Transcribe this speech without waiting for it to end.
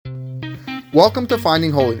Welcome to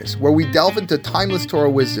Finding Holiness, where we delve into timeless Torah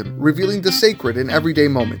wisdom, revealing the sacred in everyday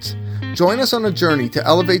moments. Join us on a journey to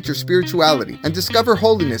elevate your spirituality and discover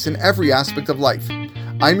holiness in every aspect of life.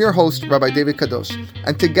 I'm your host, Rabbi David Kadosh,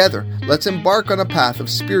 and together, let's embark on a path of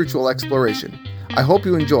spiritual exploration. I hope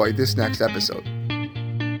you enjoy this next episode.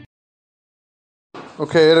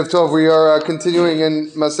 Okay, Erev Tov, we are continuing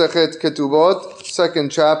in Masechet Ketubot,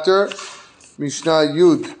 second chapter, Mishnah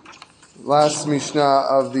Yud. Last Mishnah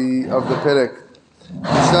of the Perek.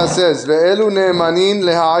 Mishnah says, "Ve'elu ne'emanin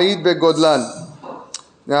leha'id begodlan."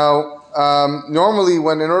 Now, normally,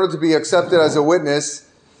 in order to be accepted as a witness,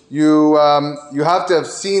 you have to have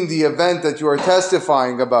seen the event that you are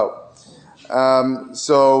testifying about. An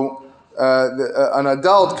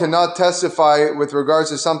adult cannot testify with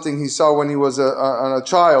regards to something he saw when he was a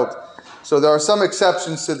child. So there are some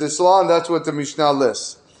exceptions to this law, and that's what the Mishnah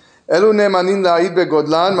lists. These are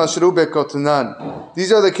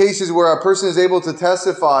the cases where a person is able to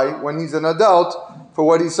testify when he's an adult for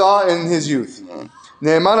what he saw in his youth.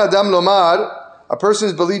 Ne'eman adam lomar, a person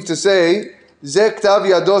is believed to say, Ze ktav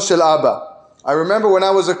yado shel Abba. I remember when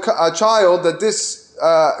I was a child that this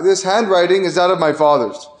handwriting is that of my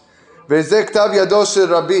father's. Ve'ze ktav yado shel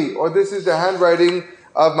Rabbi, or this is the handwriting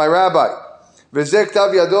of my rabbi. Ve'ze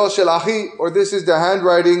ktav yado shel Achi, or this is the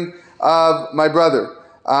handwriting of my brother.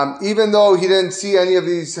 Even though he didn't see any of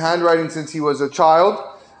these handwritings since he was a child,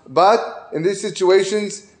 but in these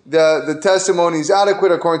situations, the testimony is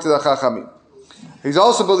adequate according to the Chachamim. He's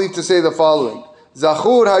also believed to say the following: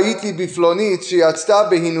 Zachur ha'iti biflonit sheyatzta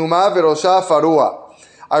behinuma verosha farua.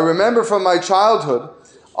 I remember from my childhood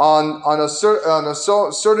on a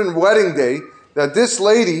certain wedding day that this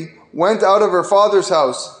lady went out of her father's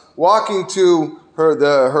house, walking to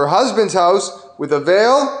her husband's house with a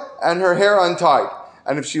veil and her hair untied.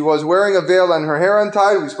 And if she was wearing a veil and her hair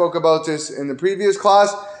untied, we spoke about this in the previous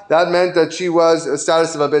class, that meant that she was a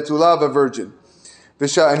status of a betula, of a virgin. And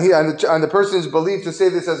the person is believed to say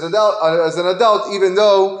this as an adult, even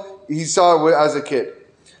though he saw it as a kid.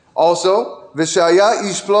 Also, a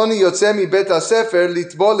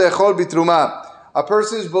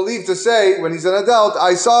person is believed to say, when he's an adult,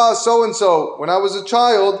 I saw so-and-so. When I was a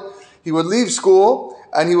child, he would leave school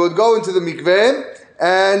and he would go into the mikveh.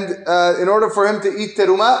 And in order for him to eat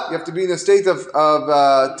teruma, you have to be in a state of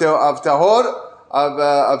tahor,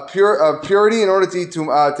 of purity in order to eat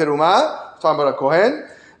teruma. Talking about a kohen.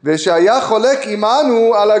 V'shaya cholek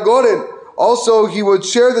imanu ala goren. Also, he would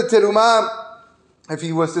share the teruma. If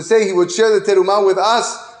he was to say he would share the teruma with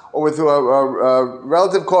us or with a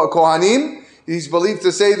relative kohanim, he's believed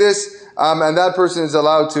to say this, and that person is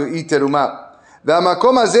allowed to eat teruma.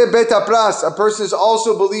 V'amakom hazeh bet hapras. A person is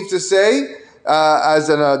also believed to say, as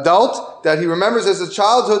an adult, that he remembers as a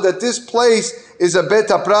childhood that this place is a bet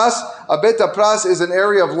hapras. A bet hapras is an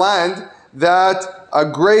area of land that a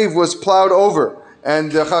grave was plowed over.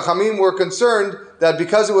 And the Chachamim were concerned that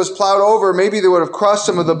because it was plowed over, maybe they would have crushed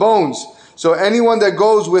some of the bones. So anyone that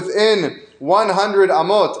goes within 100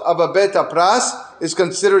 amot of a bet hapras is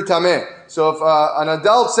considered tameh. So if an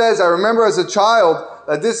adult says, I remember as a child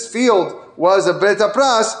that this field was a bet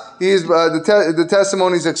hapras, the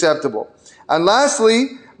testimony is acceptable. And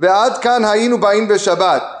lastly, ve'ad kan hayinu ba'in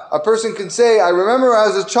b'Shabbat. A person can say, I remember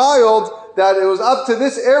as a child that it was up to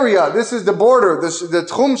this area. This is the border, the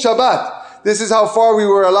Tchum Shabbat. This is how far we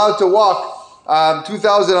were allowed to walk,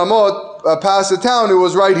 2,000 amot past the town. It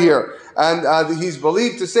was right here. And he's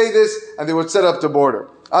believed to say this, and they would set up the border.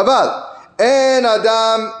 Aval, en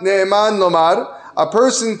adam ne'eman lomar. A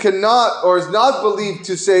person cannot or is not believed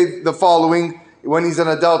to say the following when he's an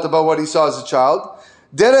adult about what he saw as a child.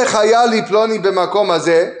 Derech haya liploni b'makom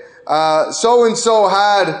hazeh. So-and-so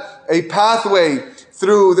had a pathway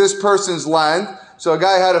through this person's land. So a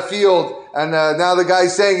guy had a field, and now the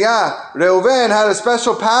guy's saying, Reuven had a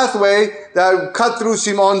special pathway that cut through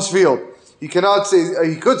Shimon's field. He cannot say,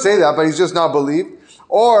 he could say that, but he's just not believed.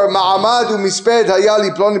 Or ma'amadu misped haya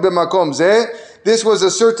liploni b'makom zeh. This was a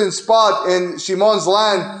certain spot in Shimon's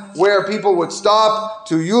land where people would stop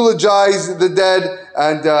to eulogize the dead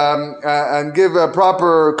and give a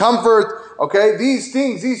proper comfort. Okay, these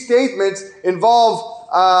statements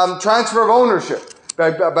involve transfer of ownership.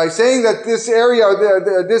 By saying that this area,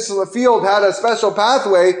 this field had a special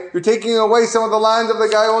pathway, you're taking away some of the land of the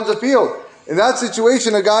guy who owns a field. In that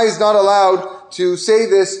situation, a guy is not allowed to say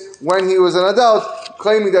this when he was an adult,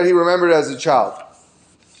 claiming that he remembered as a child.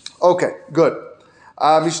 Okay, good.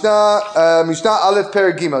 Mishnah Aleph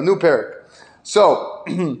Perek Gimel, new Perek. So,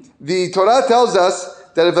 the Torah tells us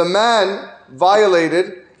that if a man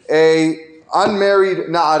violated a unmarried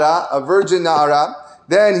na'ara, a virgin na'ara,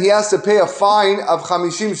 then he has to pay a fine of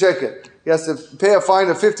 50 shekel. he has to pay a fine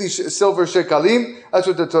of 50 silver shekalim. That's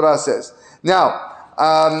what the Torah says. Now,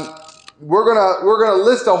 we're gonna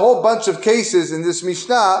list a whole bunch of cases in this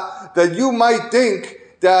Mishnah that you might think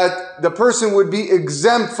that the person would be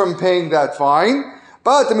exempt from paying that fine,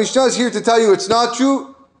 but the Mishnah is here to tell you it's not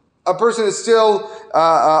true. A person is still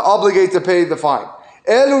obligated to pay the fine.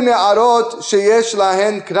 Elu ne'arot sheyesh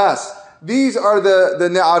lahen knas. These are the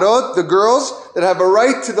ne'arot, the girls that have a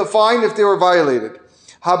right to the fine if they were violated.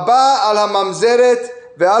 Haba al hamamzeret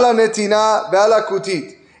ve'al netina ve'al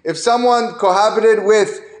kutit. If someone cohabited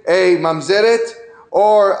with a mamzeret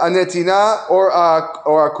or a netina or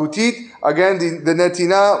a kutit, again the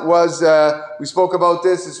netina was we spoke about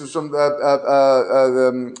this. This was from the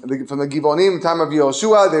Givonim, time of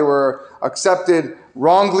Yehoshua. They were accepted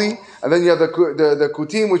wrongly, and then you have the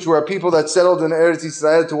kutim, which were people that settled in Eretz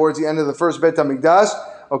Yisrael towards the end of the first Beit Hamikdash.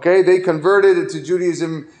 Okay, they converted into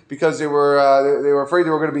Judaism because they were afraid they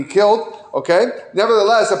were going to be killed. Okay,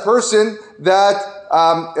 nevertheless, a person that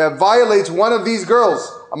violates one of these girls,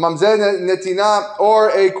 a mamzer netina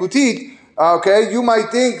or a kutit, okay, you might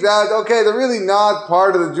think that, okay, they're really not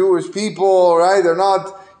part of the Jewish people, right? They're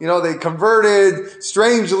not, they converted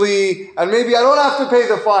strangely, and maybe I don't have to pay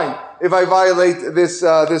the fine if I violate this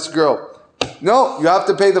girl. No, you have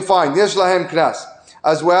to pay the fine. Yesh lahem knas.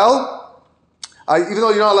 As well, even though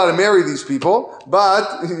you're not allowed to marry these people,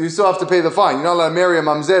 but you still have to pay the fine. You're not allowed to marry a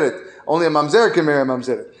mamzeret. Only a mamzer can marry a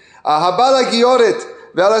mamzeret. Habala gioret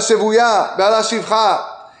ve'ala shevuya ve'ala shivcha.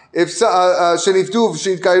 If sheniftu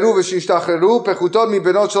v'shinkayru v'shishtachreru pechutot mi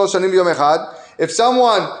benot shalosh shanim yom echad. If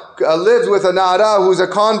someone lived with a na'ara who's a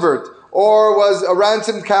convert, or was a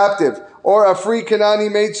ransomed captive, or a free Kanani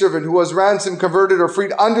maidservant who was ransomed, converted, or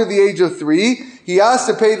freed under the age of 3, he has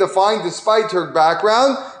to pay the fine despite her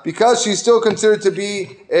background because she's still considered to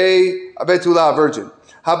be a betula, virgin.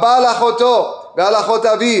 Haba lachoto ve'alachot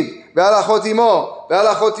aviv ve'alachot imo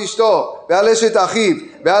ve'alachot ishto ve'aleshet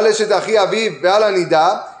achiv ve'aleshet achi aviv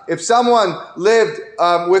ve'alanida. If someone lived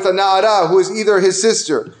with a na'ara who is either his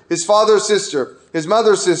sister, his father's sister, his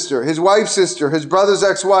mother's sister, his wife's sister, his brother's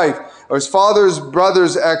ex-wife, or his father's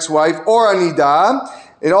brother's ex-wife, or a nida,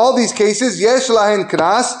 in all these cases, yesh lahen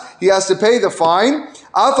knas, he has to pay the fine.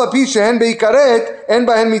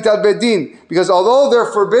 Because although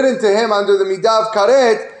they're forbidden to him under the midah of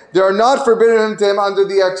karet, they are not forbidden to him under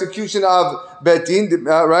the execution of betin,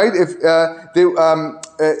 right? If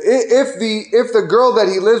the girl that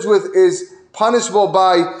he lives with is punishable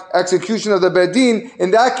by execution of the bedin,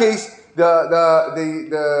 in that case,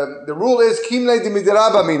 the rule is kimle de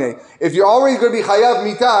midraba mine. If you're already going to be chayav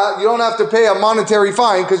mita, you don't have to pay a monetary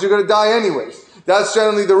fine because you're going to die anyways. That's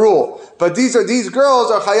generally the rule. But these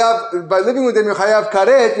girls are chayav, by living with them you're chayav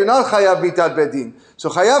karet, you're not chayav mitat bedin. So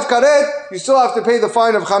chayav karet, you still have to pay the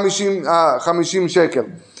fine of 50 shekel.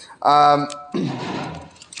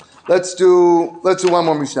 Let's do one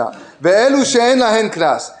more mishnah. Ve'elu she'en lahen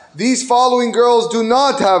knas. These following girls do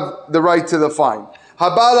not have the right to the fine.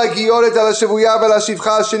 Habala gioret ala shevuya ve'ala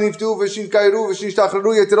shivcha sheniftu v'shinkayru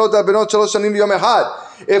v'shishtachreru yeterot benot shalosh shanim b'yom echad.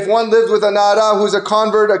 If one lived with a na'ara who's a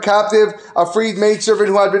convert, a captive, a freed maidservant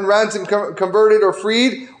who had been ransomed, converted, or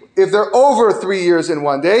freed, if they're over 3 years in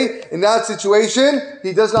one day, in that situation,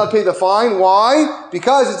 he does not pay the fine. Why?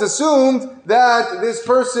 Because it's assumed that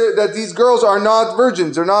these girls are not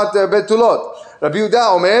virgins, they're not betulot. Rabbi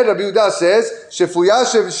Yehuda says, Shefuya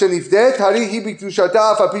shenifdet hari hi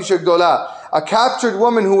b'ktushata af al pi shegdola. A captured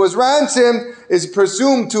woman who was ransomed is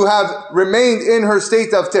presumed to have remained in her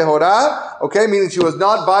state of tehora, okay, meaning she was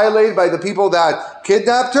not violated by the people that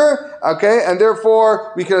kidnapped her, okay, and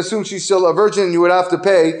therefore we can assume she's still a virgin and you would have to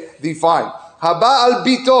pay the fine. Haba al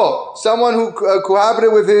bito, someone who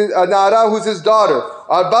cohabited with a na'ara who's his daughter.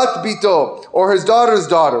 Al bat bito, or his daughter's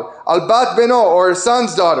daughter. Al bat beno, or his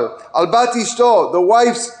son's daughter. Al bat ishto, the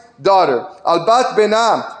wife's daughter. Al bat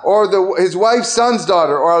benam, or his wife's son's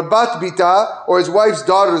daughter. Or al bat bita, or his wife's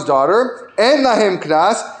daughter's daughter. En lahem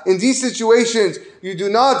knas. In these situations, you do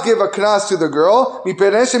not give a knas to the girl.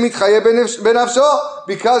 Because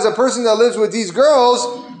a person that lives with these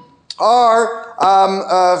girls are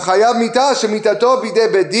chayav mita shemitato bidei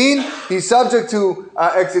bedin. He's subject to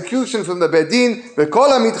execution from the bedin. V'kol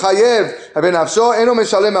hamitchayev benafsho eno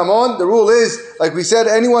meshalem mamon. The rule is, like we said,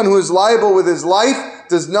 anyone who is liable with his life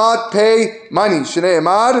does not pay money. Shnei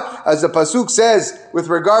emar, as the pasuk says, with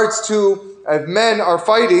regards to if men are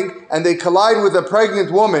fighting and they collide with a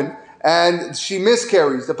pregnant woman and she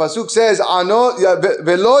miscarries. The pasuk says, "Ano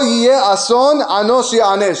velo yeh ason ano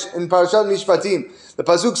she'anesh" in Parashat Mishpatim. The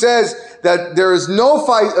pasuk says that there is no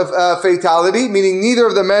fatality, meaning neither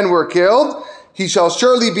of the men were killed. He shall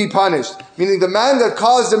surely be punished. Meaning the man that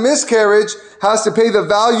caused the miscarriage has to pay the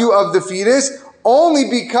value of the fetus only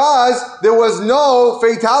because there was no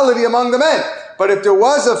fatality among the men. But if there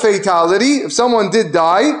was a fatality, if someone did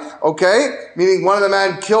die, okay, meaning one of the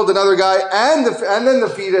men killed another guy and then the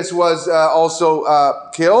fetus was also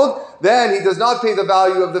killed, then he does not pay the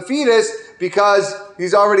value of the fetus because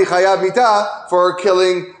he's already chayav mitah for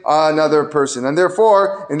killing another person. And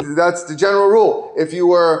therefore, and that's the general rule. If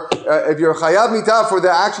you're chayav mitah for the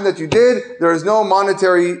action that you did, there is no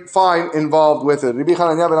monetary fine involved with it.